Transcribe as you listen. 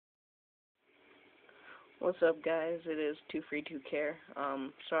What's up, guys? It is 2Free2Care.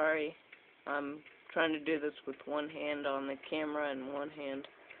 Sorry, I'm trying to do this with one hand on the camera and one hand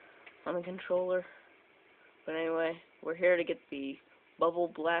on the controller. But anyway, we're here to get the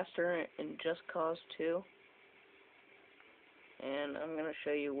Bubble Blaster in Just Cause 2. And I'm going to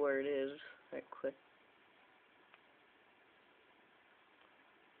show you where it is right quick.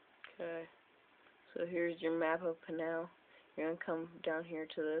 Okay, so here's your map of Panau. You're going to come down here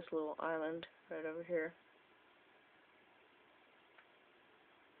to this little island right over here.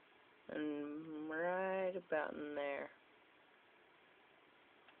 And right about in there.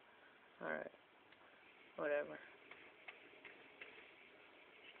 Alright, whatever.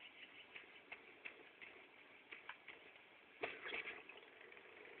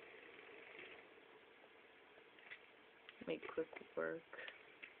 Make quick work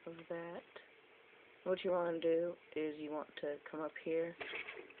of that. What you want to do is you want to come up here.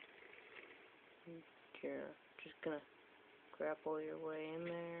 You're just going to grapple your way in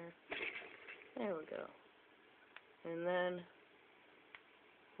there. There we go. And then,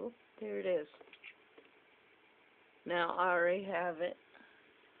 whoop, there it is. Now I already have it,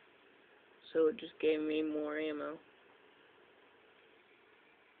 so it just gave me more ammo.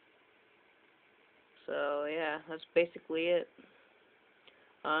 So yeah, that's basically it.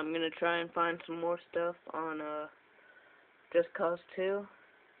 I'm gonna try and find some more stuff on Just Cause 2,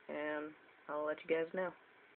 and I'll let you guys know.